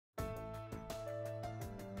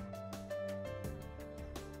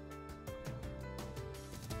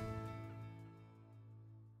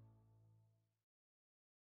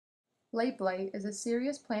Late blight is a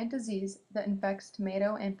serious plant disease that infects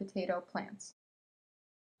tomato and potato plants.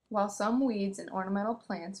 While some weeds and ornamental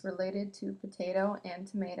plants related to potato and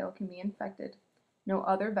tomato can be infected, no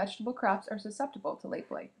other vegetable crops are susceptible to late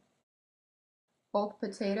blight. Both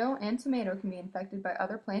potato and tomato can be infected by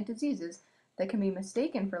other plant diseases that can be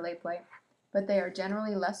mistaken for late blight, but they are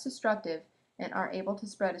generally less destructive and aren't able to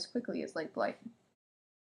spread as quickly as late blight.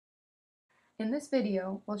 In this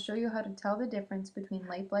video, we'll show you how to tell the difference between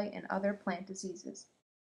late blight and other plant diseases.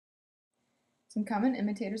 Some common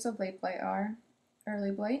imitators of late blight are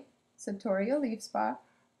early blight, septorial leaf spot,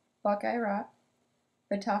 buckeye rot,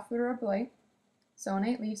 Phytophthora blight,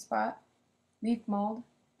 zonate leaf spot, leaf mold,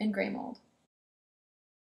 and gray mold.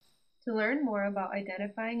 To learn more about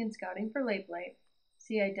identifying and scouting for late blight,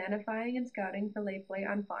 see Identifying and Scouting for Late Blight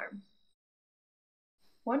on Farms.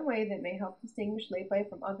 One way that may help distinguish late blight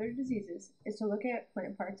from other diseases is to look at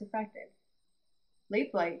plant parts affected.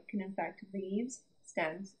 Late blight can infect leaves,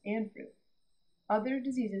 stems, and fruit. Other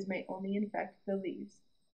diseases may only infect the leaves.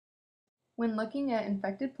 When looking at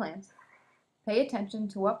infected plants, pay attention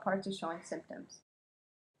to what parts are showing symptoms.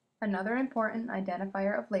 Another important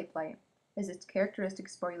identifier of late blight is its characteristic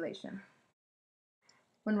sporulation.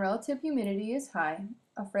 When relative humidity is high,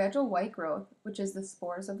 a fragile white growth, which is the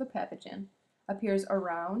spores of the pathogen, appears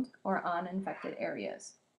around or on infected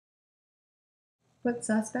areas. Put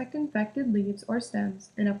suspect infected leaves or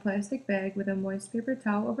stems in a plastic bag with a moist paper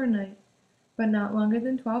towel overnight, but not longer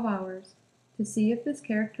than 12 hours, to see if this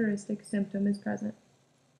characteristic symptom is present.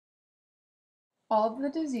 All of the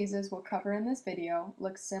diseases we'll cover in this video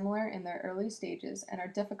look similar in their early stages and are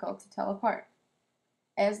difficult to tell apart.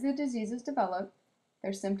 As the diseases develop,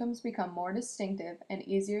 their symptoms become more distinctive and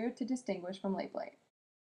easier to distinguish from late blight.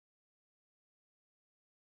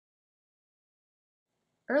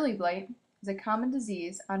 Early blight is a common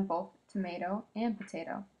disease on both tomato and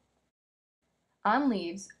potato. On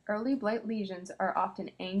leaves, early blight lesions are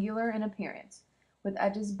often angular in appearance, with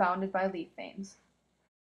edges bounded by leaf veins.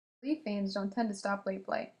 Leaf veins don't tend to stop late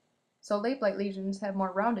blight, so late blight lesions have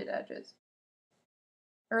more rounded edges.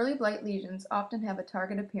 Early blight lesions often have a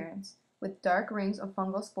target appearance, with dark rings of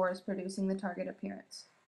fungal spores producing the target appearance.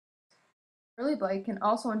 Early blight can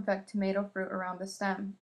also infect tomato fruit around the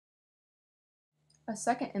stem. A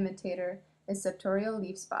second imitator is septorial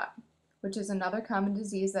leaf spot, which is another common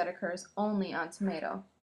disease that occurs only on tomato.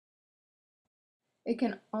 It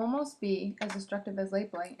can almost be as destructive as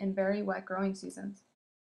late blight in very wet growing seasons.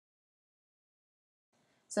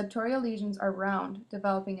 Septorial lesions are round,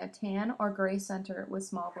 developing a tan or gray center with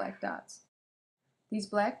small black dots. These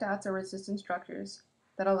black dots are resistant structures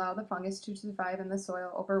that allow the fungus to survive in the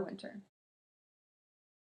soil over winter.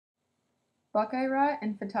 Buckeye rot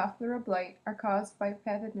and Phytophthora blight are caused by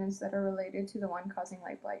pathogens that are related to the one causing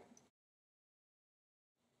late blight.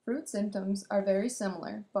 Fruit symptoms are very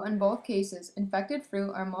similar, but in both cases, infected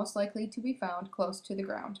fruit are most likely to be found close to the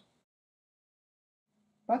ground.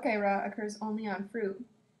 Buckeye rot occurs only on fruit,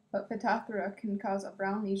 but Phytophthora can cause a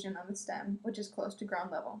brown lesion on the stem, which is close to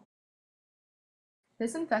ground level.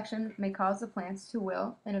 This infection may cause the plants to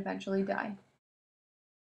wilt and eventually die.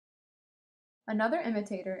 Another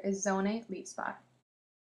imitator is zonate leaf spot.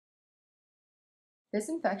 This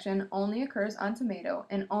infection only occurs on tomato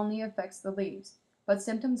and only affects the leaves, but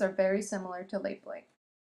symptoms are very similar to late blight.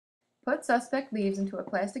 Put suspect leaves into a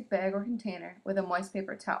plastic bag or container with a moist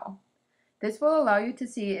paper towel. This will allow you to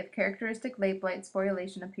see if characteristic late blight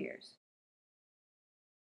sporulation appears.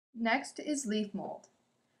 Next is leaf mold.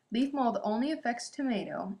 Leaf mold only affects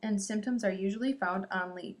tomato, and symptoms are usually found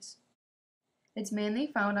on leaves. It's mainly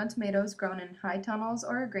found on tomatoes grown in high tunnels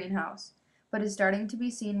or a greenhouse, but is starting to be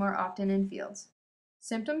seen more often in fields.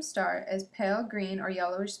 Symptoms start as pale green or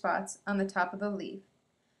yellowish spots on the top of the leaf.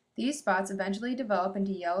 These spots eventually develop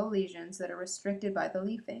into yellow lesions that are restricted by the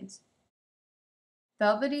leaf veins.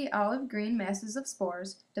 Velvety olive green masses of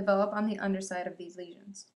spores develop on the underside of these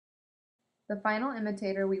lesions. The final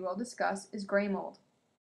imitator we will discuss is gray mold.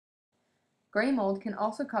 Gray mold can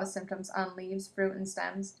also cause symptoms on leaves, fruit, and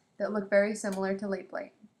stems that look very similar to late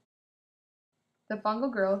blight. The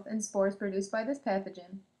fungal growth and spores produced by this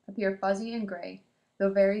pathogen appear fuzzy and gray,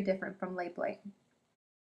 though very different from late blight.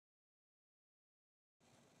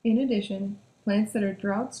 In addition, plants that are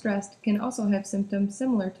drought-stressed can also have symptoms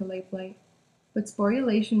similar to late blight, but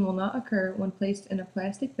sporulation will not occur when placed in a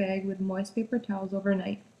plastic bag with moist paper towels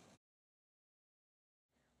overnight.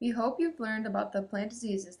 We hope you've learned about the plant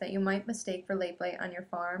diseases that you might mistake for late blight on your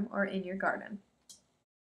farm or in your garden.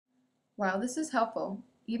 While this is helpful,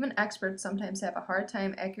 even experts sometimes have a hard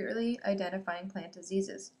time accurately identifying plant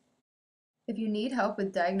diseases. If you need help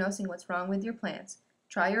with diagnosing what's wrong with your plants,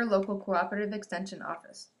 try your local cooperative extension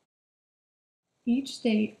office. Each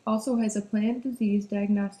state also has a plant disease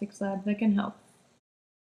diagnostics lab that can help.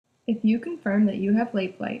 If you confirm that you have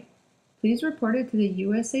late blight, please report it to the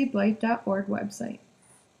usablight.org website.